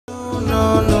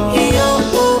no, no. Y yo,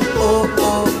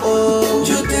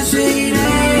 yo te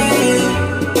seguiré.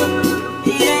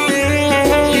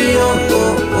 Yeah. Y yo,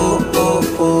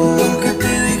 nunca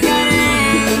te dejaré.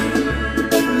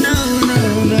 No, no,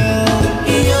 no. Y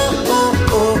yo,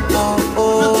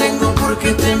 no tengo por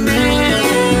qué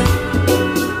temer.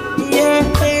 Yeah.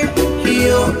 Y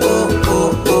yo,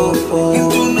 en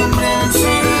tu nombre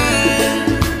venceré.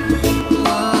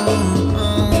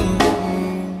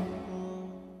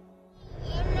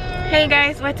 Hey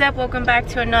guys, what's up? Welcome back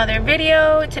to another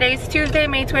video. Today's Tuesday,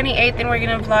 May 28th, and we're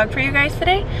gonna vlog for you guys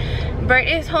today. Bert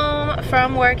is home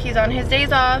from work. He's on his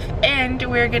days off, and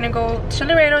we're gonna go to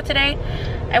Laredo today.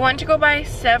 I want to go buy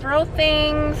several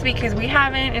things because we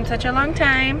haven't in such a long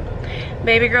time.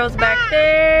 Baby girl's back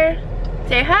there.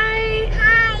 Say hi.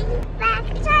 Hi, back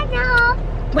channel.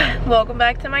 Welcome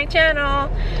back to my channel.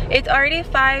 It's already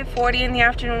 5:40 in the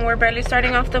afternoon. We're barely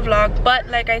starting off the vlog, but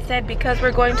like I said, because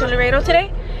we're going to Laredo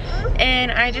today,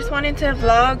 and I just wanted to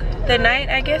vlog the night,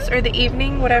 I guess, or the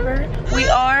evening, whatever. We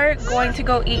are going to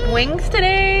go eat wings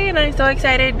today, and I'm so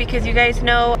excited because you guys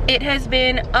know it has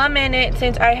been a minute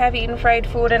since I have eaten fried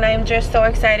food, and I'm just so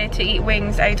excited to eat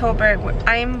wings. I told Bert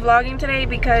I'm vlogging today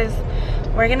because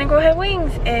we're gonna go have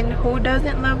wings, and who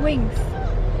doesn't love wings?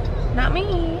 Not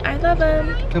me. I love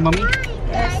them. Hey, mommy?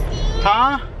 Yes.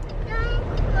 Huh?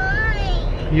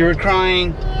 You were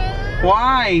crying. Yeah.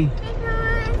 Why?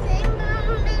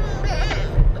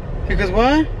 Because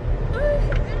what?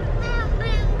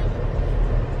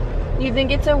 You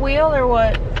think it's a wheel or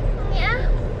what? Yeah.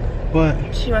 What?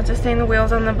 She wants to stay in the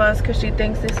wheels on the bus because she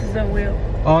thinks this is a wheel.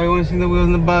 Oh, you want to see the wheels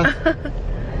in the bus?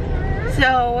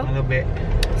 So, A little bit.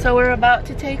 so we're about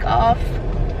to take off,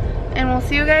 and we'll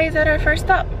see you guys at our first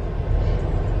stop.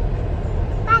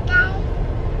 Bye guys.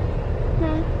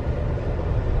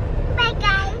 Bye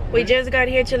guys. We just got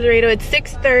here to Laredo. It's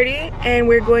 6:30, and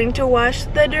we're going to wash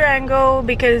the Durango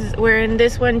because we're in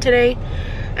this one today.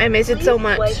 I miss it so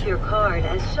much. Please swipe your card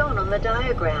as shown on the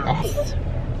diagram. Oh.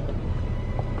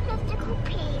 Have to go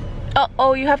pee.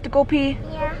 Oh, you have to go pee.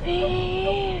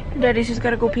 Yeah. Daddy's just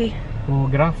gotta go pee. Oh,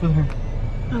 get off with her.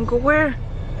 I'll go where?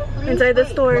 Please Inside the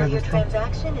wait store. while your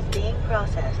transaction is being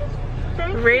processed.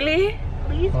 Thank you. Really?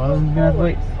 Please Oh, move I'm gonna forward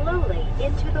wait. slowly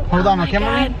into the Hold on, Oh okay, my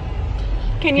mommy?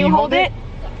 God. Can you hold it?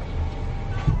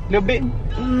 Little bit.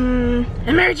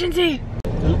 Emergency.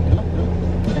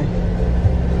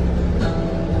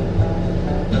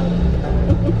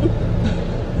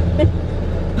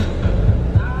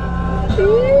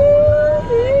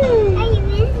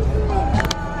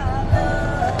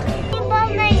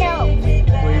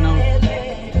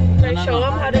 Show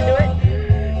them how to do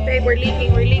it. Babe, we're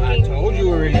leaking, we're I leaking. told you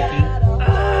we were leaking.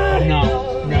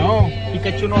 No, no.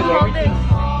 Pikachu knows Hold this.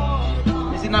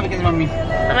 everything. This is not because mommy.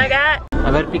 Oh my God.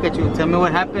 A ver, Pikachu, tell me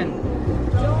what happened.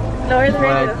 Lower the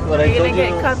radio. What I You're told gonna get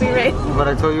you. copyright. What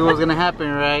I told you was gonna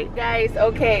happen, right? Guys,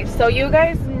 okay, so you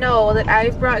guys know that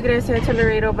I've brought Grecia to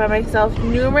Laredo by myself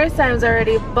numerous times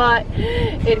already, but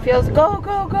it feels go.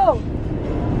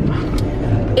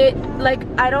 It, like,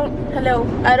 I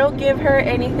don't give her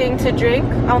anything to drink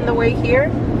on the way here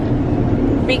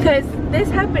because this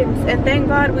happens, and thank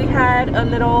God we had a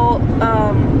little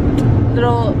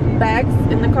bags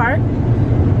in the car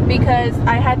because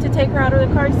I had to take her out of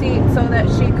the car seat so that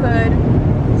she could,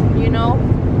 you know,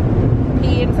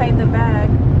 pee inside the bag.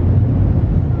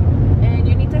 And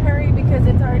you need to hurry because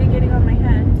it's already getting on my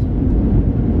hand.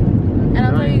 And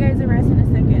I'll tell you guys the rest in a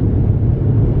second.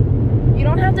 You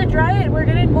don't have to dry it. We're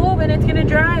gonna move and it's gonna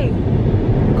dry.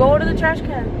 Go to the trash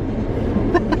can.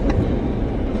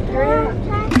 Hurry up.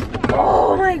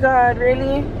 Oh my God,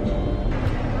 really?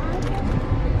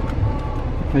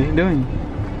 What are you doing?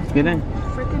 Get in.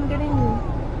 Freaking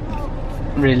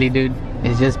getting. Really, dude?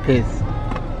 It's just piss.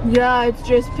 Yeah, it's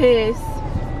just piss.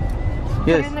 Put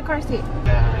it Yes. in the car seat.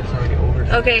 Yeah, it's already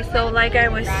over. Okay, so like I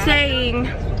was saying,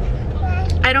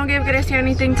 I don't give Grecia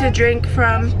anything to drink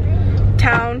from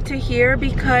town to here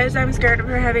because I'm scared of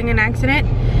her having an accident.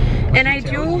 And I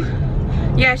do,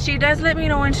 yeah, she does let me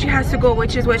know when she has to go,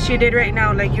 which is what she did right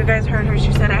now. Like you guys heard her,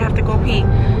 she said I have to go pee.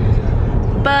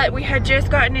 But we had just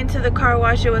gotten into the car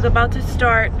wash, it was about to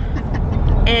start,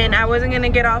 and I wasn't gonna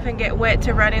get off and get wet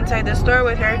to run inside the store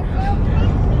with her.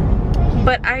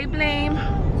 But I blame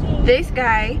this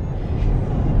guy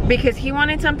because he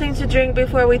wanted something to drink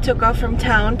before we took off from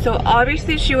town. So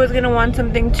obviously she was gonna want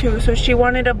something too. So she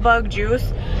wanted a bug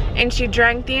juice and she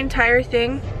drank the entire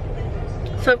thing.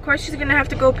 So of course she's gonna have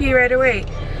to go pee right away.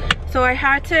 So I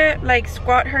had to like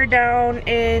squat her down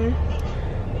in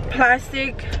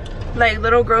plastic like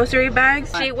little grocery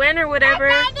bags. She went or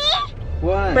whatever.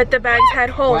 What? But the bags had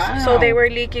holes, Wow. so they were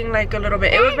leaking like a little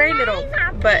bit. It was very little,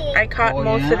 but I caught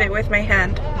most of it with my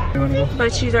hand. You wanna go?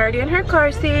 But she's already in her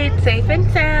car seat, safe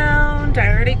and sound. I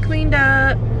already cleaned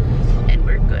up, and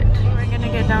we're good. We're gonna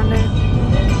get down there.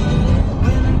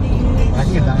 I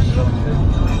can get down there.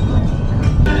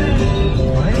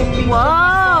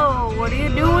 Whoa! What are you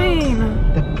doing?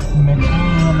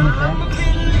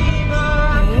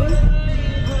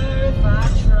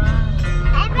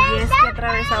 Y es que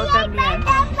atravesado también.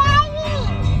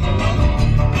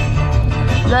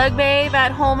 Look, babe,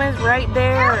 at home is right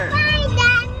there. You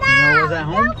know what's at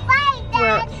home?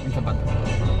 What? In Zapata.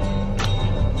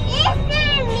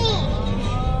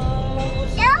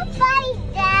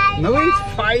 Nobody's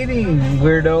fighting,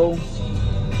 weirdo.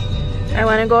 I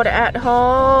want to go to at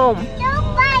home.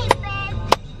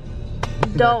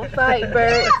 Don't fight,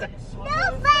 Bert.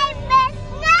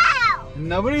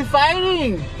 Nobody's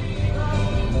fighting.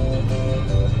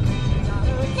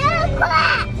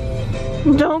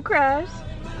 Don't crash.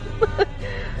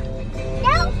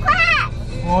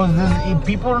 Oh, this,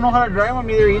 people don't know how to drive on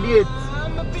me, they're idiots.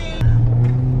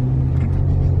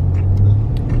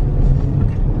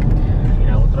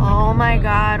 Oh my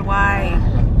God, why?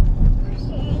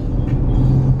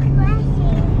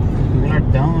 People are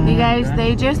dumb. You guys,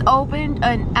 they just opened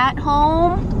an at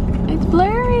home. It's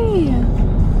blurry.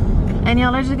 And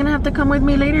y'all are just gonna have to come with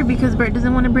me later because Bert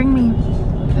doesn't want to bring me.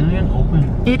 It's not even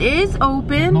open. It is open.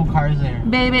 There's no cars there.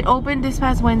 Babe, it opened this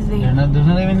past Wednesday. There's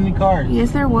not even any cars.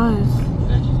 Yes, there was.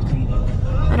 They're just cleaning.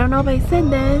 I don't know if I said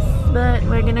this, but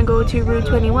we're gonna go to Route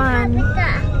 21.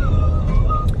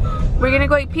 We're gonna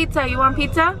go eat pizza. You want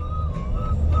pizza?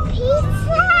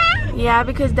 Pizza? Yeah,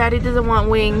 because Daddy doesn't want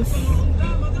wings.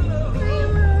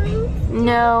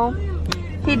 No,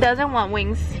 he doesn't want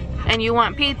wings. And you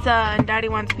want pizza, and Daddy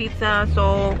wants pizza,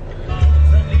 so...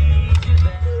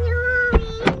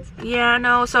 Yeah,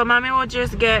 no, so Mommy will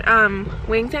just get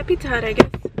wings at Pizza Hut, I guess.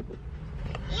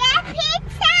 Yeah,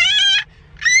 pizza!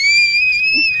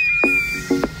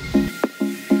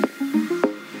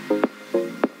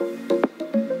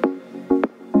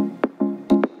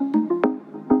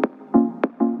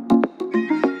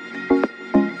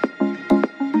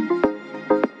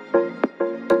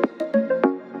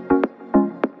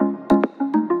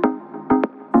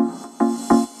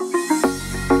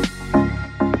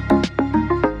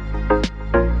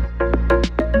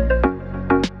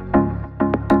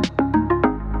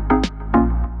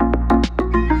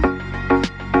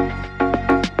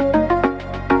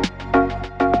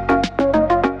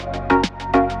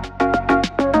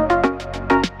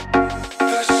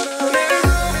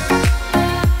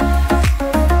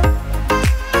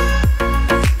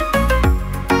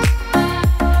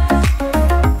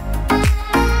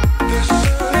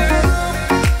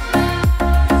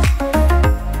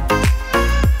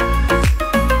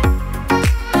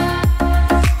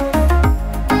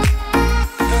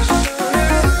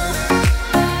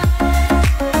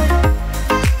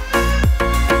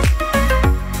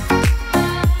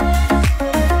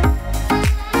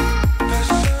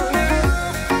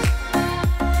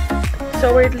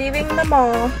 So we're leaving the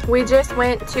mall. We just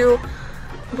went to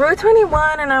Route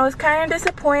 21 and I was kind of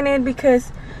disappointed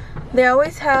because they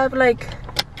always have like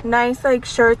nice like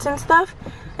shirts and stuff,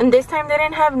 and this time they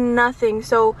didn't have nothing.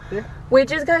 So we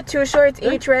just got 2 shorts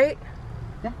each, right?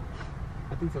 Yeah,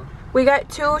 I think so. We got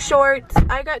 2 shorts.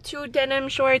 I got 2 denim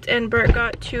shorts and Bert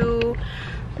got 2,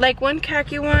 like one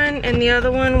khaki one and the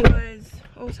other one was,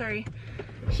 oh sorry,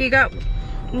 he got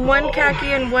 1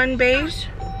 khaki and 1 beige,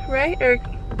 right? Or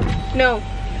no,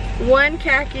 1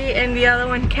 khaki and the other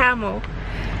one camo.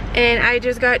 And I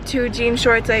just got 2 jean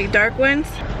shorts, like dark ones.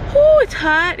 Oh, it's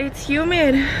hot, it's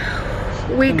humid.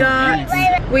 We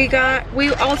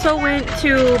also went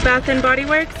to Bath and Body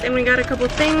Works and we got a couple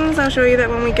things. I'll show you that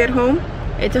when we get home.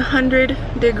 It's 100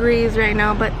 degrees right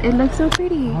now, but it looks so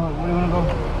pretty. Oh, where do you want to go?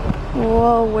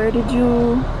 Whoa, where did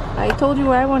you? I told you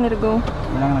where I wanted to go.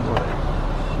 We're not gonna go there.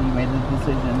 You made the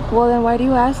decision. Well, then why do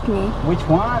you ask me? Which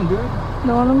one, dude?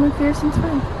 The one on McPherson's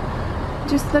fine.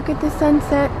 Just look at the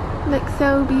sunset. Looks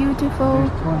so beautiful.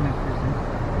 There's 2 on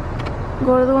McPherson.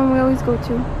 Go to the one we always go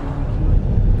to.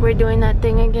 We're doing that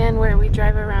thing again where we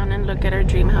drive around and look at our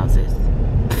dream houses.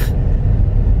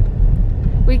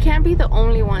 We can't be the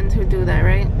only ones who do that,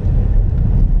 right?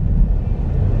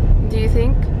 Do you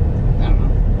think? I don't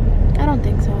know. I don't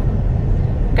think so.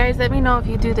 Guys, let me know if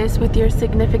you do this with your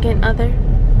significant other.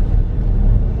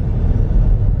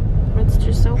 It's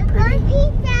just so pretty.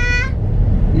 Pizza!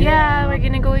 Yeah, we're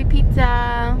gonna go eat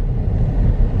pizza.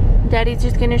 Daddy's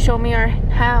just gonna show me our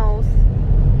house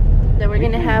that we're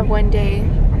gonna have one day.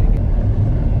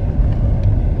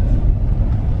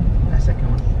 That second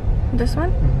one. This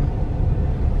one? Mm-hmm.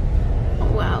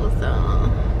 Wow, so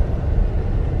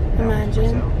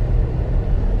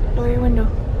Imagine. Lower your window.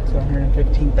 It's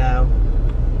 115,000.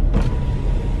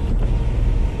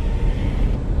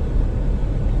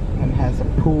 And has a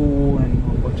pool and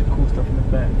a bunch of cool stuff in the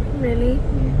back. Really?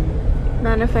 Mm-hmm.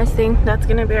 Manifesting. That's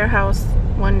gonna be our house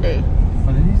one day.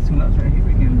 Well, there's these two lots right here.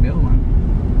 We can build one.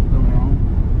 Build our own.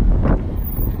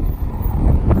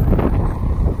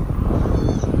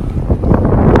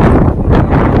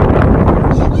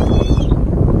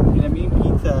 Get me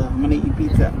pizza. I'm gonna eat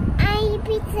pizza. I eat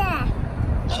pizza.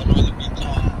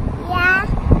 Yeah.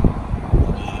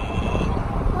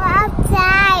 We're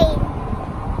outside.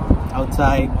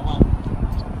 Outside.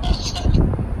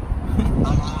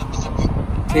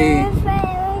 Hey. My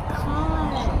favorite car.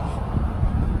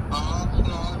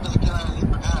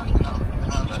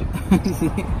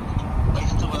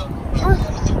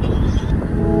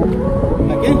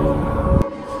 Again.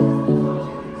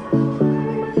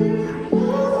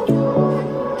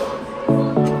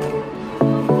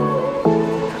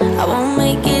 I won't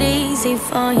make it easy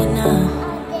for you now.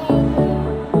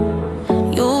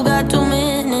 You got 2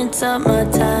 minutes of my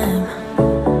time,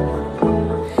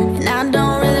 and I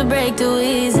don't really break too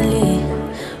easily,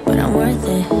 but I'm worth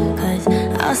it, 'cause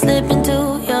I'll slip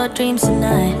into your dreams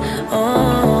tonight.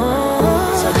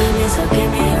 Oh, so give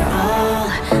me your all.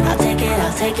 I'll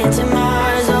take it to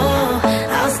Mars. Oh,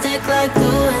 I'll stick like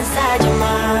glue inside your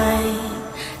mind.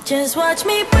 Just watch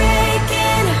me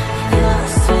breaking your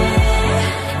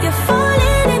sweat. You're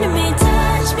falling into me,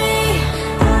 touch me.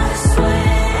 I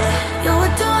swear you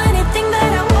would do anything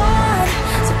that I want,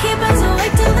 so keep us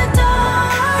awake till the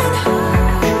dawn.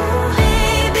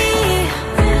 Baby,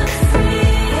 feel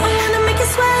free. I wanna make you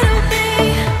sweat on me.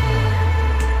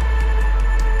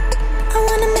 I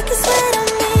wanna make you sweat on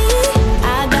me.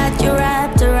 I got you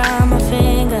wrapped around my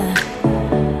finger,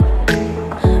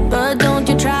 but don't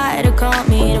you try to call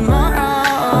me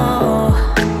tomorrow.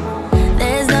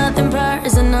 There's nothing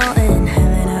personal in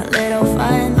having a little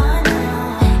fun.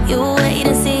 You wait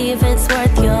and see if it's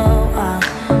worth your while.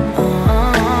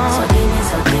 So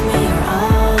give me your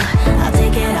all. I'll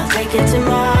take it to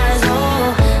Mars.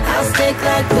 Oh, I'll stick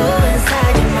like glue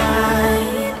inside your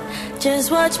mind. Just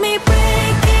watch me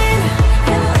breaking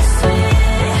your sweat.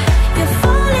 You're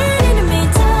falling into me,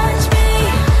 touch me.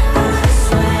 I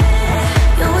swear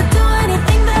you would do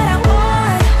anything that I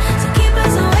want, so keep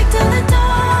us awake till the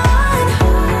dawn.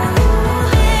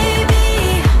 Baby,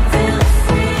 feel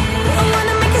free. I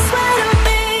wanna make you sweat on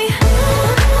me.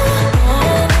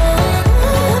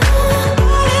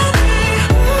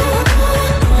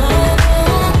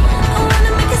 I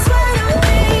wanna make you sweat on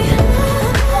me.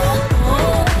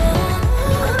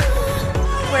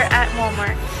 We're at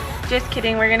Walmart. Just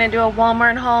kidding, we're gonna do a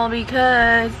Walmart haul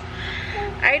because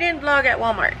I didn't vlog at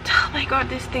Walmart. Oh my god,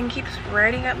 this thing keeps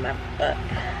riding up my butt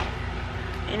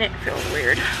and it feels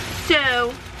weird.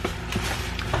 So,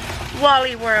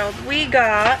 Wally World,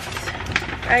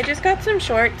 I just got some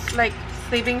shorts, like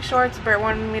sleeping shorts. Bert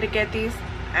wanted me to get these.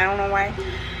 I don't know why,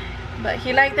 but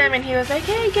he liked them and he was like,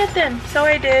 hey, get them. So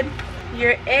I did.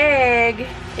 Your egg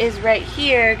is right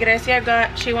here. Grecia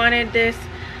she wanted this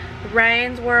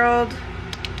Ryan's World.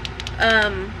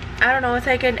 I don't know, it's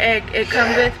like an egg. It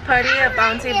comes with putty, a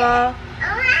bouncy ball,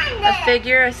 a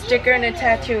figure, a sticker, and a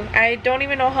tattoo. I don't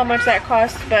even know how much that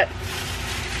costs, but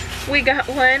we got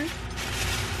one.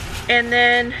 And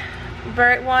then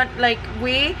Bert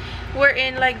we were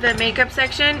in like the makeup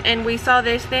section and we saw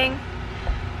this thing.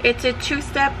 It's a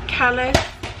 2-step callus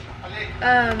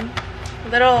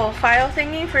little file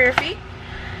thingy for your feet,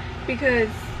 because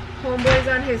homeboy's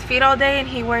on his feet all day and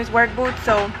he wears work boots,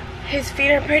 so his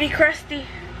feet are pretty crusty.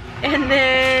 And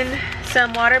then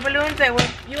some water balloons.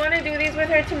 You want to do these with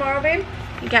her tomorrow, babe?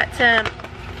 You got some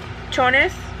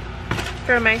chones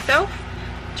for myself,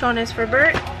 chones for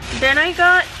Bert. Then I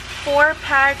got 4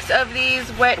 packs of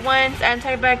these wet ones,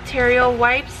 antibacterial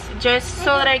wipes, just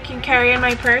so that I can carry in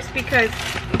my purse, because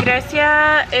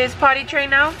Grecia is potty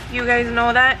trained now. You guys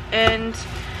know that, and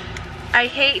I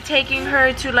hate taking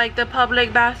her to like the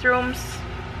public bathrooms,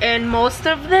 and most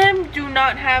of them do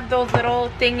not have those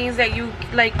little thingies that you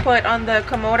like put on the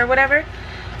commode or whatever.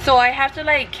 So I have to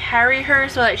like carry her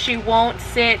so that she won't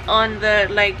sit on the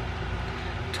like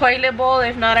toilet bowl.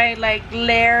 If not, I like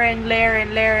layer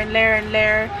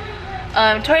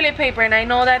toilet paper, and I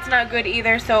know that's not good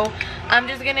either. So I'm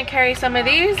just gonna carry some of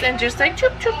these and just like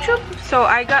choop choop choop. So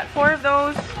I got 4 of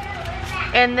those,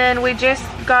 and then we just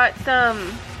got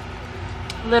some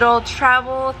little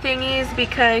travel thingies,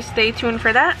 because stay tuned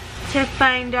for that to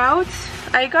find out.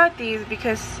 I got these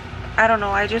because I don't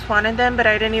know, I just wanted them, but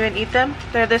I didn't even eat them.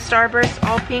 They're the Starburst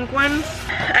all pink ones.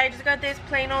 I just got this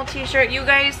plain old t-shirt. You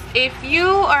guys, if you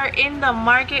are in the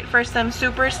market for some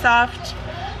super soft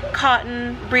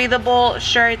cotton breathable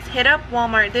shirts, hit up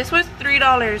Walmart. This was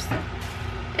 $3,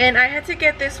 and I had to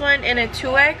get this one in a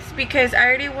 2X because I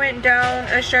already went down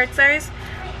a shirt size,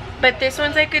 but this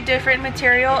one's like a different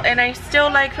material, and I still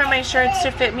like for my shirts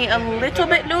to fit me a little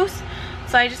bit loose.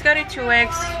 So I just got a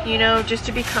 2X, you know, just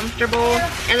to be comfortable.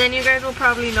 And then you guys will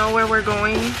probably know where we're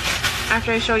going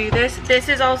after I show you this. This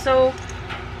is also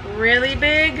really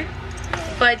big,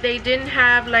 but they didn't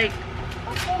have like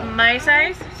my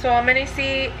size. So I'm gonna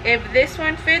see if this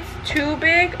one fits too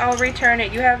big, I'll return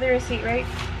it. You have the receipt, right?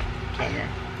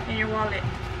 In your wallet.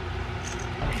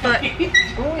 But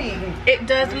it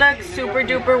does look super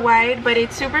duper wide, but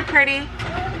it's super pretty.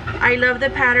 I love the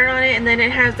pattern on it, and then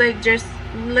it has like just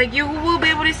like you will be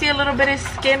able to see a little bit of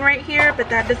skin right here, but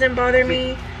that doesn't bother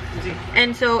me.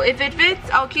 And so if it fits,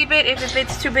 I'll keep it. If it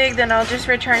fits too big, then I'll just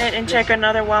return it and check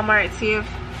another Walmart, see if,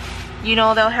 you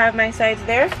know, they'll have my size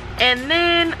there. And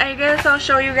then I guess I'll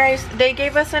show you guys, they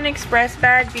gave us an express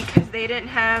bag because they didn't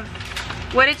have,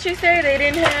 what did she say? They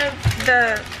didn't have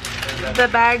the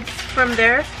bags from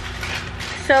there.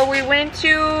 So we went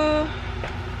to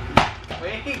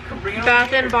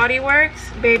Bath and Body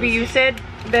Works. Baby, you said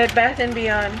Bed Bath and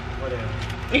Beyond. Whatever.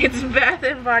 It's Bath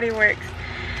and Body Works.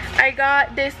 I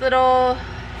got this little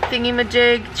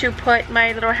thingy-majig to put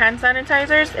my little hand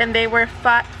sanitizers, and they were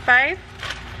five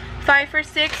for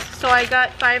 $6, so I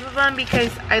got 5 of them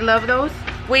because I love those.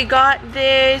 We got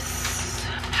this,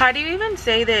 how do you even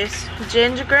say this?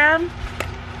 Gingergram?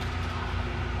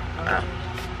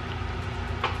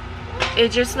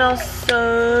 It just smells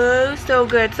so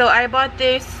good. So I bought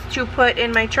this to put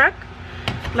in my truck,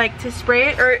 like to spray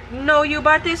it. Or no, you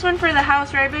bought this one for the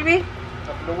house, right, baby?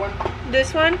 The one?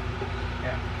 This one?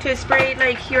 Yeah. To spray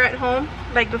like here at home,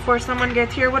 like before someone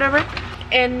gets here, whatever.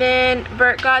 And then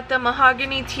Bert got the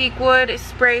mahogany teak wood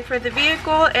spray for the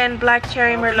vehicle and black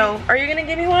cherry merlot. Are you gonna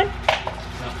give me one?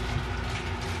 No.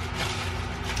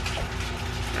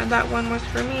 And that one was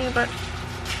for me, but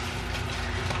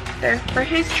there for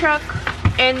his truck.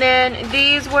 And then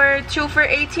these were 2 for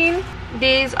 $18.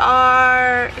 These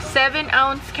are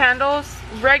 7-ounce candles.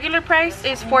 Regular price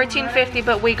is $14.50,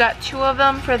 but we got 2 of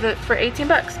them for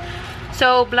 $18.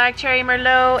 So black cherry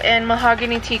merlot and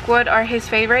mahogany teak wood are his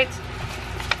favorites.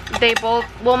 They both,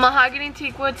 well, mahogany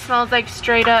teak wood smells like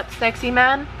straight up sexy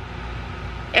man,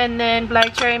 and then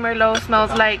black cherry merlot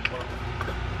smells like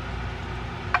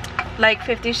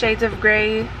 50 Shades of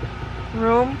Grey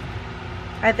room.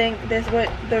 I think this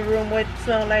what the room would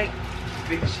smell like.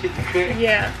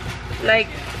 Yeah, like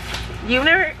you've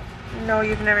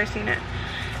never seen it,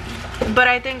 but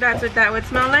I think that's what that would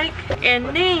smell like.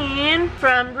 And then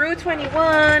from Rue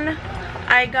 21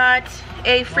 I got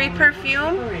a free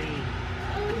perfume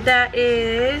that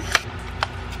is,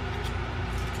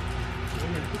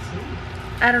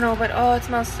 I don't know, but oh, it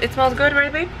smells good,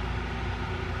 right, babe?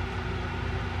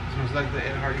 Smells like the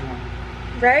Ed Hardy one.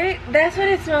 Right? That's what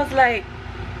it smells like.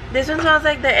 This one smells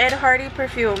like the Ed Hardy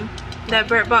perfume that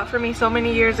Bert bought for me so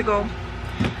many years ago.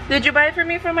 Did you buy it for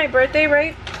me for my birthday,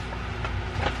 right?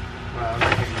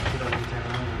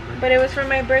 But it was for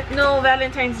my birthday. No,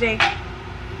 Valentine's Day.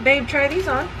 Babe, try these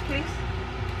on, please.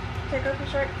 Take off your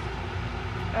shirt.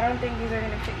 I don't think these are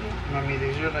gonna fit you. Mommy,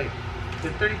 these are like,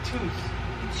 they're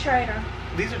 32s. Try it on.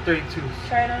 These are 32s.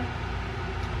 Try it on.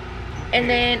 And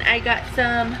then I got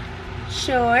some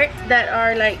shorts that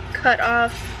are like cut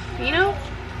off, you know?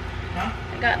 Huh?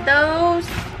 I got those,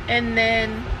 and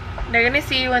then they're gonna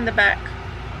see you in the back.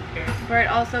 Okay. Bert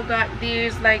also got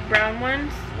these like brown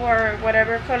ones, or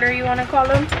whatever color you want to call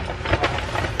them.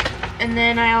 And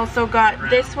then I also got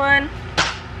this one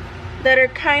that are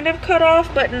kind of cut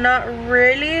off, but not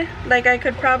really. Like I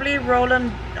could probably roll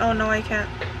them. Oh no, I can't.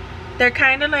 They're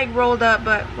kind of like rolled up,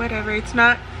 but whatever. It's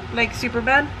not like super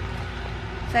bad.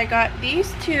 So I got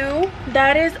these 2.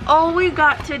 That is all we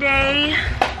got today.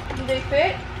 Do they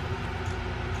fit?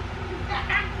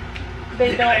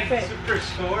 They don't fit. Super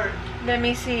short. Let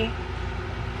me see.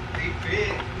 They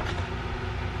fit.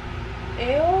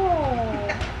 Ew.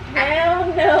 Hell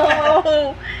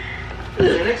no.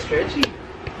 They look stretchy.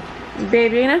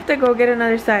 Babe, you're gonna have to go get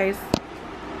another size.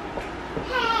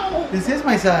 This is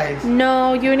my size.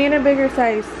 No, you need a bigger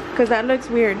size, because that looks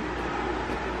weird.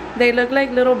 They look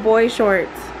like little boy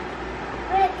shorts.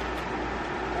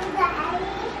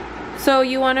 So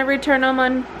you want to return them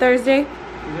on Thursday?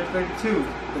 These are 32.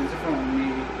 These are from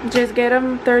me. Just get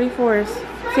them 34s.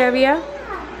 Sabia?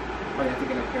 Oh, you have to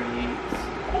get a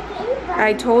 38.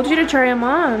 I told you to try them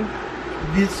on.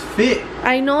 this fit.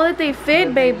 I know that they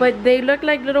fit, babe, but they look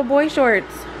like little boy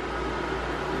shorts.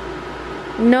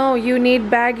 No, you need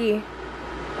baggy.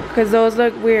 Because those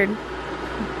look weird.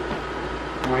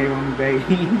 Why you want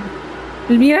baggy?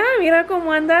 Mira, mira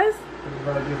cómo andas.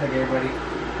 Just like everybody.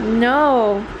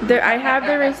 No, I have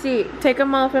the receipt. Take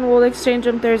them off and we'll exchange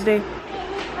them Thursday.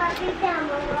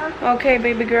 Okay,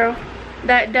 baby girl.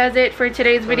 That does it for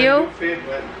today's video. They do fit,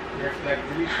 but they're like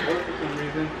really short for some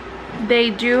reason. They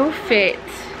do fit.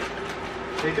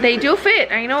 They do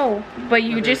fit, I know. But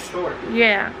you just, short.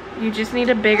 yeah, you just need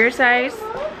a bigger size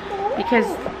because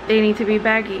they need to be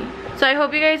baggy. So I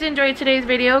hope you guys enjoyed today's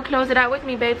video. Close it out with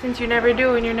me, babe, since you never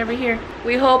do and you're never here.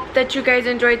 We hope that you guys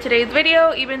enjoyed today's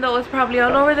video, even though it's probably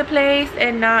all over the place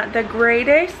and not the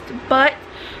greatest. But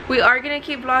we are going to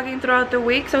keep vlogging throughout the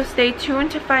week, so stay tuned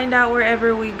to find out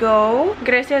wherever we go.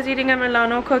 Grecia's eating a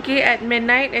Milano cookie at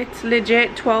midnight. It's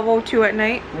legit 12:02 at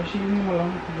night. Why is she eating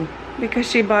Milano cookie? Because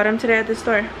she bought them today at the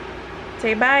store.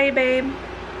 Say bye, babe.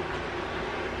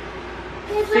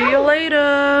 See you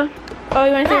later. Oh,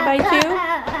 you want to say bye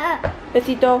too?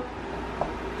 Besito.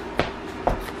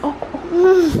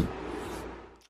 Oh.